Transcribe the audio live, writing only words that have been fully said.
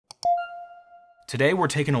Today we're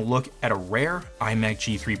taking a look at a rare iMac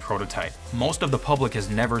G3 prototype. Most of the public has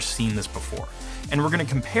never seen this before, and we're going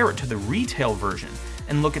to compare it to the retail version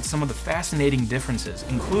and look at some of the fascinating differences,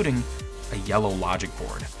 including a yellow logic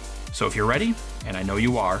board. So if you're ready, and I know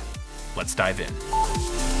you are, let's dive in.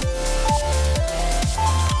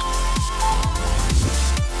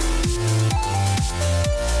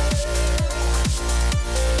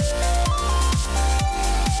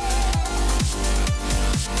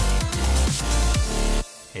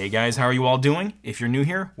 Hey guys, how are you all doing? If you're new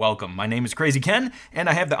here, welcome. My name is Krazy Ken, and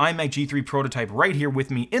I have the iMac G3 prototype right here with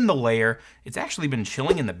me in the lair. It's actually been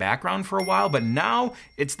chilling in the background for a while, but now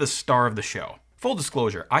it's the star of the show. Full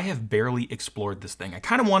disclosure, I have barely explored this thing. I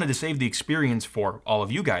kind of wanted to save the experience for all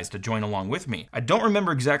of you guys to join along with me. I don't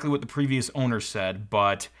remember exactly what the previous owner said,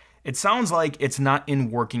 but it sounds like it's not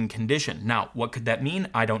in working condition. Now, what could that mean?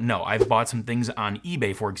 I don't know. I've bought some things on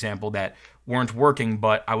eBay, for example, that weren't working,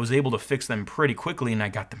 but I was able to fix them pretty quickly and I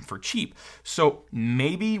got them for cheap. So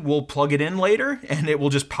maybe we'll plug it in later and it will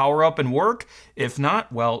just power up and work. If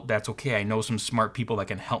not, well, that's okay. I know some smart people that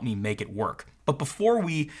can help me make it work. But before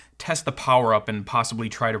we test the power up and possibly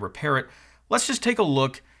try to repair it, let's just take a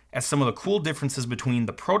look at some of the cool differences between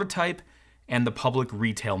the prototype and the public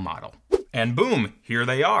retail model. And boom, here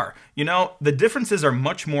they are. You know, the differences are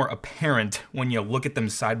much more apparent when you look at them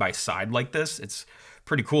side by side like this. It's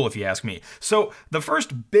pretty cool if you ask me. So the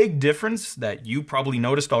first big difference that you probably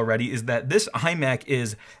noticed already is that this iMac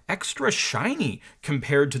is extra shiny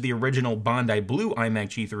compared to the original Bondi Blue iMac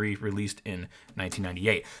G3 released in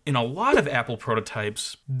 1998. In a lot of Apple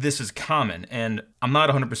prototypes, this is common, and I'm not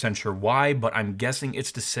 100% sure why, but I'm guessing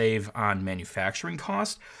it's to save on manufacturing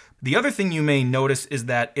costs. The other thing you may notice is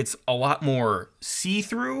that it's a lot more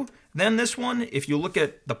see-through than this one. If you look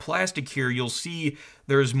at the plastic here, you'll see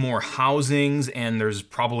there's more housings and there's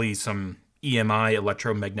probably some EMI,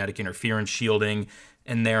 electromagnetic interference shielding,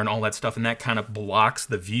 in there and all that stuff, and that kind of blocks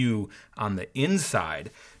the view on the inside.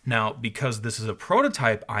 Now, because this is a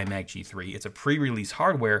prototype iMac G3, it's a pre-release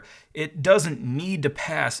hardware, it doesn't need to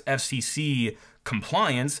pass FCC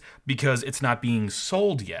compliance because it's not being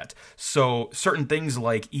sold yet. So certain things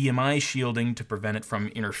like EMI shielding to prevent it from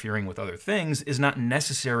interfering with other things is not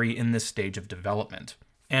necessary in this stage of development.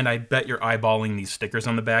 And I bet you're eyeballing these stickers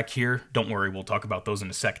on the back here. Don't worry, we'll talk about those in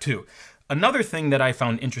a sec too. Another thing that I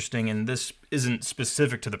found interesting, and this isn't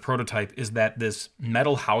specific to the prototype, is that this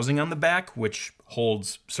metal housing on the back, which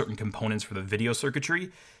holds certain components for the video circuitry,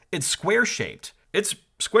 it's square-shaped. It's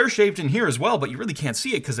square-shaped in here as well, but you really can't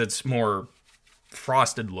see it because it's more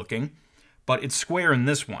frosted looking, but it's square in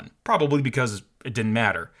this one, probably because it didn't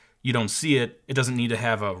matter. You don't see it, it doesn't need to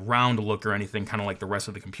have a round look or anything, kind of like the rest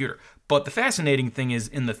of the computer. But the fascinating thing is,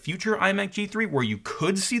 in the future iMac G3, where you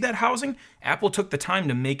could see that housing, Apple took the time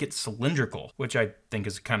to make it cylindrical, which I think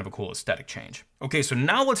is kind of a cool aesthetic change. Okay, so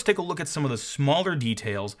now let's take a look at some of the smaller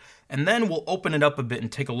details, and then we'll open it up a bit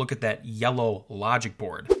and take a look at that yellow logic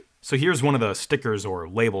board. So here's one of the stickers or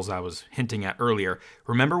labels I was hinting at earlier.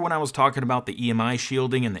 Remember when I was talking about the EMI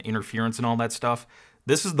shielding and the interference and all that stuff?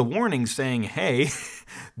 This is the warning saying, hey,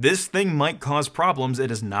 this thing might cause problems. It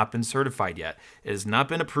has not been certified yet. It has not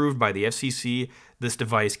been approved by the FCC. This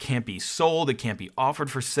device can't be sold, it can't be offered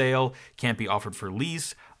for sale, can't be offered for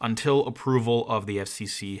lease until approval of the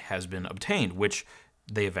FCC has been obtained, which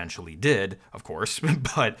they eventually did, of course,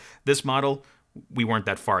 but this model, we weren't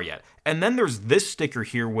that far yet. And then there's this sticker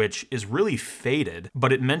here, which is really faded,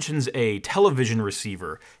 but it mentions a television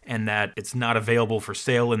receiver and that it's not available for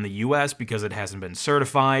sale in the US because it hasn't been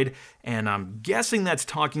certified. And I'm guessing that's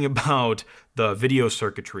talking about the video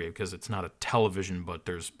circuitry because it's not a television, but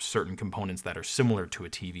there's certain components that are similar to a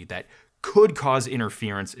TV that could cause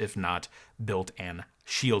interference if not built and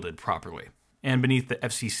shielded properly. And beneath the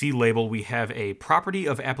FCC label, we have a Property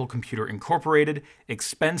of Apple Computer Incorporated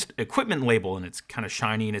expensed equipment label, and it's kind of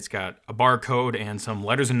shiny, and it's got a barcode and some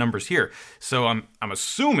letters and numbers here. So I'm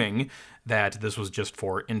assuming that this was just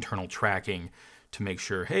for internal tracking to make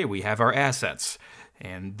sure, hey, we have our assets,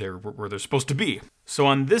 and they're where they're supposed to be. So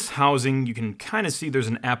on this housing, you can kind of see there's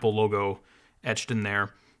an Apple logo etched in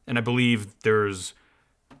there, and I believe there's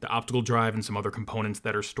the optical drive and some other components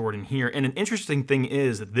that are stored in here. And an interesting thing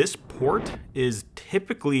is this port is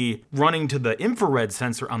typically running to the infrared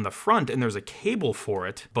sensor on the front, and there's a cable for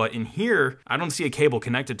it. But in here, I don't see a cable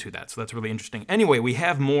connected to that, so that's really interesting. Anyway, we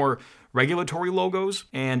have more regulatory logos,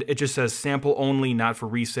 and it just says sample only, not for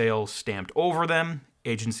resale, stamped over them.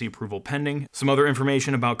 Agency approval pending. Some other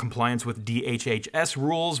information about compliance with DHHS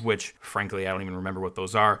rules, which frankly, I don't even remember what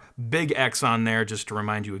those are. Big X on there, just to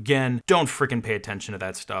remind you again, don't frickin' pay attention to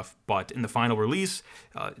that stuff. But in the final release,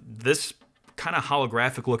 this kind of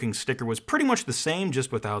holographic looking sticker was pretty much the same,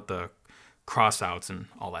 just without the crossouts and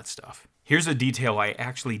all that stuff. Here's a detail I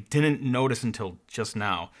actually didn't notice until just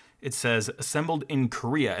now. It says assembled in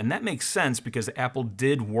Korea, and that makes sense because Apple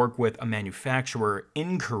did work with a manufacturer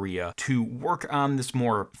in Korea to work on this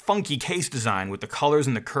more funky case design with the colors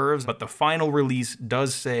and the curves, but the final release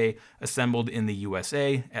does say assembled in the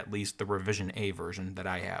USA, at least the revision A version that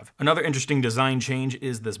I have. Another interesting design change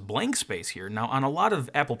is this blank space here. Now, on a lot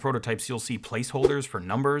of Apple prototypes, you'll see placeholders for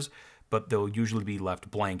numbers, but they'll usually be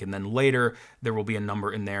left blank. And then later, there will be a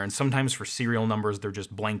number in there. And sometimes for serial numbers, they're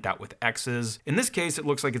just blanked out with X's. In this case, it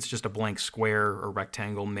looks like it's just a blank square or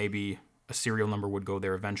rectangle. Maybe a serial number would go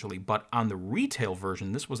there eventually. But on the retail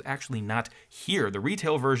version, this was actually not here. The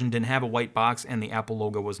retail version didn't have a white box and the Apple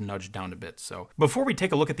logo was nudged down a bit. So before we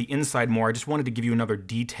take a look at the inside more, I just wanted to give you another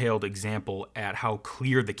detailed example at how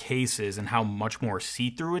clear the case is and how much more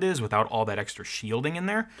see-through it is without all that extra shielding in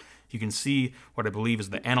there. You can see what I believe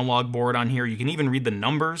is the analog board on here. You can even read the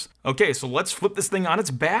numbers. Okay, so let's flip this thing on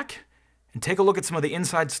its back and take a look at some of the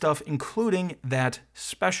inside stuff, including that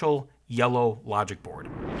special yellow logic board.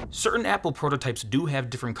 Certain Apple prototypes do have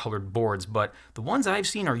different colored boards, but the ones I've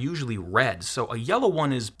seen are usually red, so a yellow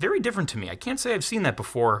one is very different to me. I can't say I've seen that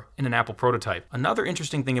before in an Apple prototype. Another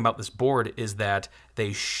interesting thing about this board is that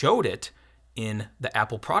they showed it in the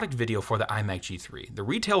Apple product video for the iMac G3. The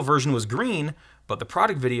retail version was green, but the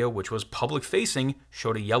product video, which was public facing,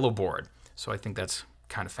 showed a yellow board. So I think that's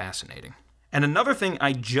kind of fascinating. And another thing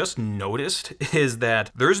I just noticed is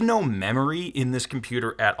that there's no memory in this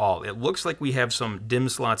computer at all. It looks like we have some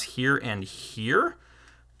DIMM slots here and here,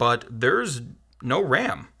 but there's no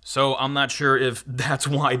RAM. So I'm not sure if that's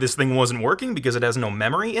why this thing wasn't working, because it has no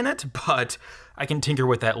memory in it, but I can tinker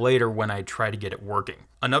with that later when I try to get it working.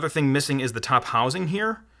 Another thing missing is the top housing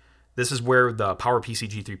here. This is where the PowerPC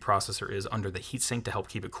G3 processor is under the heatsink to help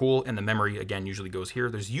keep it cool, and the memory, again, usually goes here.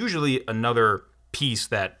 There's usually another piece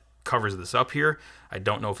that covers this up here. I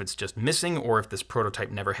don't know if it's just missing or if this prototype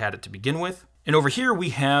never had it to begin with. And over here we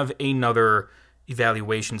have another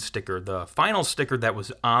evaluation sticker. The final sticker that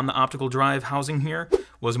was on the optical drive housing here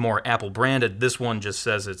was more Apple branded. This one just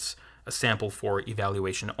says it's a sample for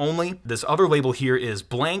evaluation only. This other label here is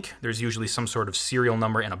blank. There's usually some sort of serial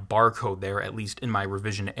number and a barcode there, at least in my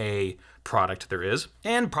revision A product there is.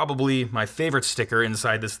 And probably my favorite sticker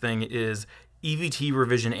inside this thing is EVT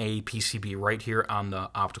revision A PCB right here on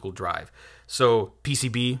the optical drive. So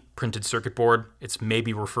PCB, printed circuit board, it's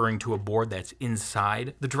maybe referring to a board that's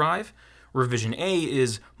inside the drive. Revision A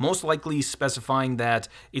is most likely specifying that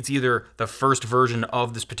it's either the first version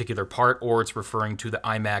of this particular part or it's referring to the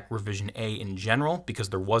iMac Revision A in general, because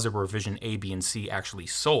there was a Revision A, B, and C actually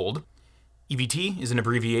sold. EVT is an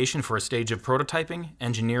abbreviation for a stage of prototyping,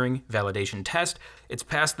 engineering, validation, test. It's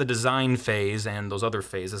past the design phase and those other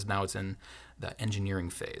phases. Now it's in the engineering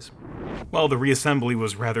phase. Well, the reassembly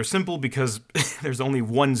was rather simple because there's only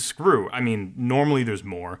one screw. I mean, normally there's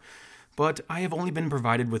more, but I have only been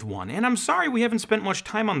provided with one. And I'm sorry we haven't spent much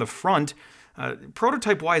time on the front.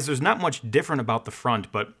 Prototype-wise, there's not much different about the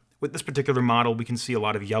front, but with this particular model, we can see a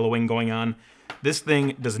lot of yellowing going on. This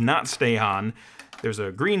thing does not stay on. There's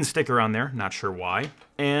a green sticker on there, not sure why.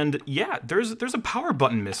 And yeah, there's a power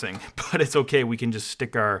button missing, but it's okay. We can just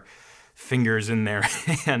stick our fingers in there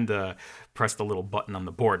and press the little button on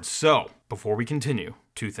the board. So before we continue,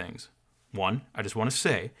 two things. One, I just want to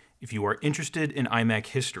say, if you are interested in iMac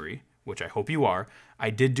history, which I hope you are, I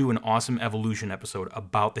did do an awesome evolution episode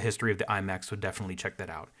about the history of the iMac, so definitely check that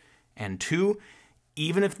out. And two,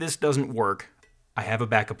 even if this doesn't work, I have a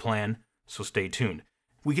backup plan, so stay tuned.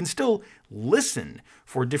 We can still listen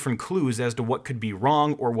for different clues as to what could be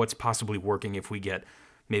wrong or what's possibly working. If we get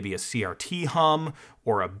maybe a CRT hum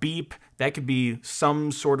or a beep, that could be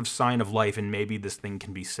some sort of sign of life, and maybe this thing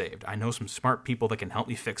can be saved. I know some smart people that can help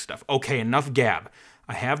me fix stuff. Okay, enough gab.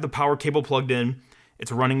 I have the power cable plugged in.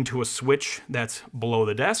 It's running to a switch that's below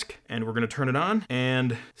the desk, and we're gonna turn it on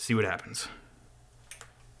and see what happens.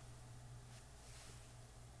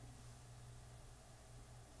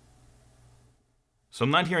 So I'm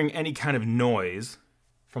not hearing any kind of noise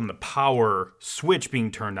from the power switch being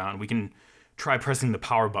turned on. We can try pressing the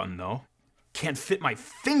power button though. Can't fit my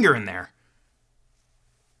finger in there.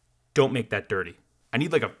 Don't make that dirty. I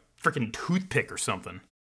need like a freaking toothpick or something.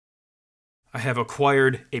 I have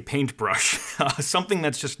acquired a paintbrush, something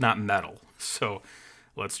that's just not metal. So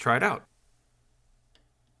let's try it out.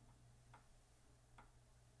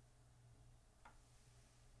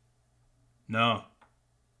 No.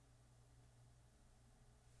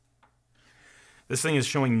 This thing is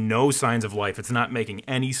showing no signs of life. It's not making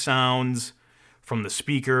any sounds from the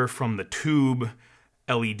speaker, from the tube,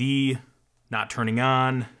 LED, not turning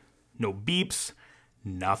on, no beeps,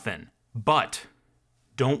 nothing. But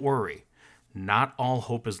don't worry. not all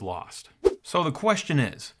hope is lost. So the question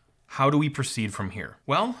is, how do we proceed from here?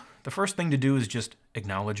 Well, the first thing to do is just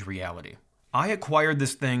acknowledge reality. I acquired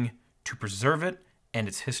this thing to preserve it and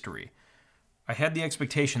its history. I had the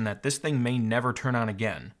expectation that this thing may never turn on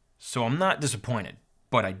again, so I'm not disappointed,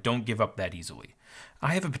 but I don't give up that easily.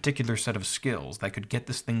 I have a particular set of skills that could get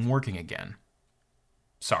this thing working again.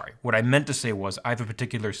 Sorry, what I meant to say was I have a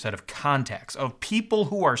particular set of contacts of people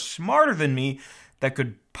who are smarter than me that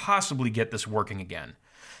could possibly get this working again.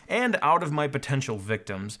 And out of my potential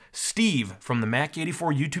victims, Steve from the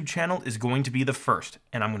Mac84 YouTube channel is going to be the first.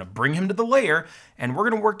 And I'm going to bring him to the lair, and we're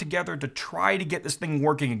going to work together to try to get this thing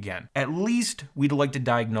working again. At least we'd like to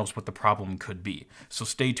diagnose what the problem could be. So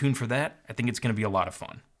stay tuned for that. I think it's going to be a lot of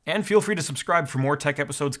fun. And feel free to subscribe for more tech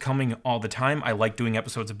episodes coming all the time. I like doing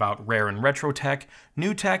episodes about rare and retro tech,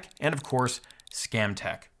 new tech, and of course, scam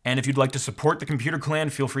tech. And if you'd like to support the Computer Clan,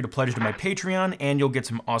 feel free to pledge to my Patreon, and you'll get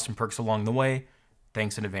some awesome perks along the way.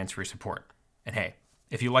 Thanks in advance for your support. And hey,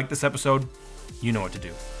 if you like this episode, you know what to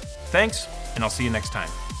do. Thanks, and I'll see you next time.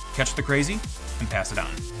 Catch the crazy and pass it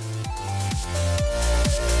on.